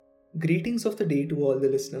Greetings of the day to all the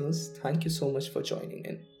listeners. Thank you so much for joining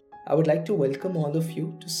in. I would like to welcome all of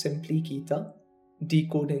you to Simply Gita,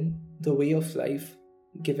 decoding the way of life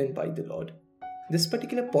given by the Lord. This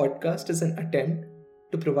particular podcast is an attempt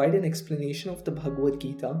to provide an explanation of the Bhagavad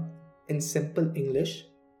Gita in simple English,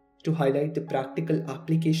 to highlight the practical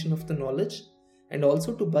application of the knowledge, and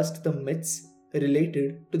also to bust the myths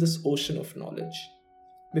related to this ocean of knowledge.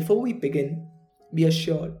 Before we begin, be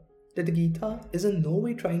assured that the Gita is in no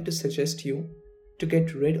way trying to suggest you to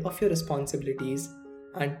get rid of your responsibilities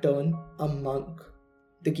and turn a monk.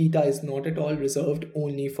 The Gita is not at all reserved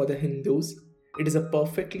only for the Hindus. It is a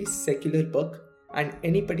perfectly secular book, and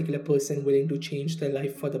any particular person willing to change their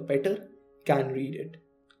life for the better can read it.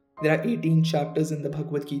 There are 18 chapters in the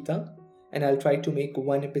Bhagavad Gita, and I'll try to make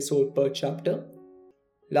one episode per chapter.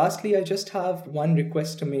 Lastly, I just have one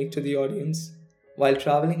request to make to the audience. While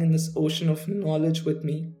traveling in this ocean of knowledge with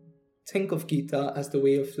me, think of Gita as the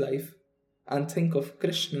way of life and think of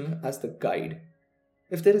Krishna as the guide.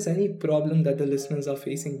 If there is any problem that the listeners are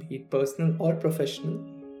facing, be it personal or professional,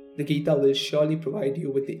 the Gita will surely provide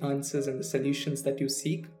you with the answers and the solutions that you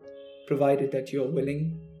seek, provided that you are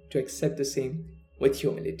willing to accept the same with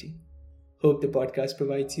humility. Hope the podcast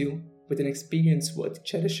provides you with an experience worth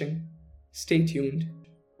cherishing. Stay tuned